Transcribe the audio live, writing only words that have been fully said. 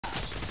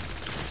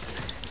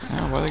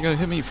Oh, why they gotta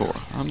hit me for?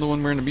 I'm the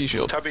one wearing the B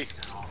shield. Tubby.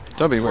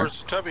 Tubby, where?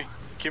 Where's Tubby?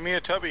 Give me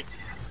a Tubby.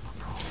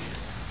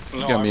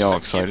 You got me all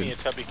excited. Give me a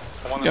Tubby.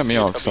 You got me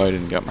all excited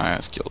and got my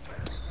ass killed.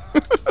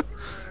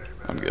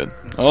 I'm good.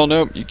 Oh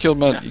no, you killed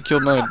my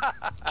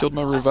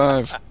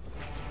revive.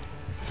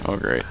 Oh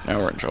great, now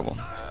we're in trouble.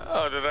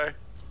 Oh, did I?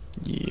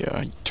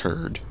 Yeah, you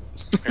turd.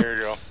 Here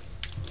you go.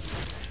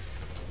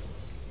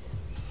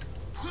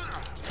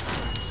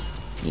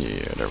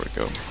 Yeah, there we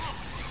go.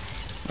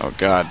 Oh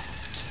god.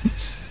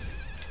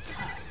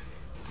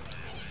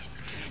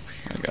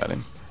 I got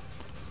him.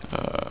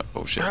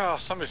 Oh shit. Oh,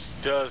 somebody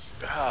does.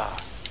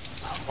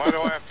 Why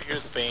do I have to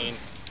use Bane?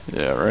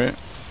 Yeah, right?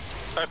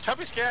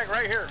 Tubby Skag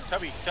right here.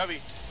 Tubby.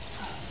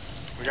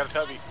 We got a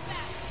Tubby.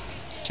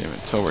 Can't even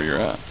tell where you're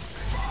at.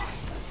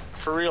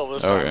 For real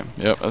this Okay, time.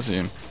 yep, I see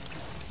him.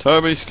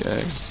 Tubby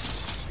Skag.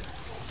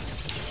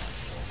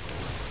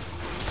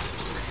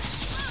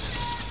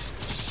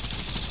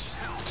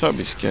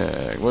 Tubby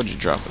Skag. What'd you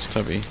drop us,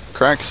 Tubby?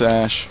 Crack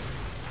Sash.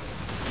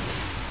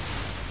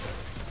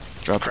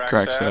 Drop the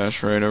crack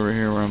sash right over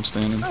here where I'm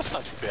standing. That's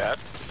not too bad.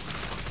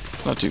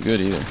 It's not too good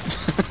either.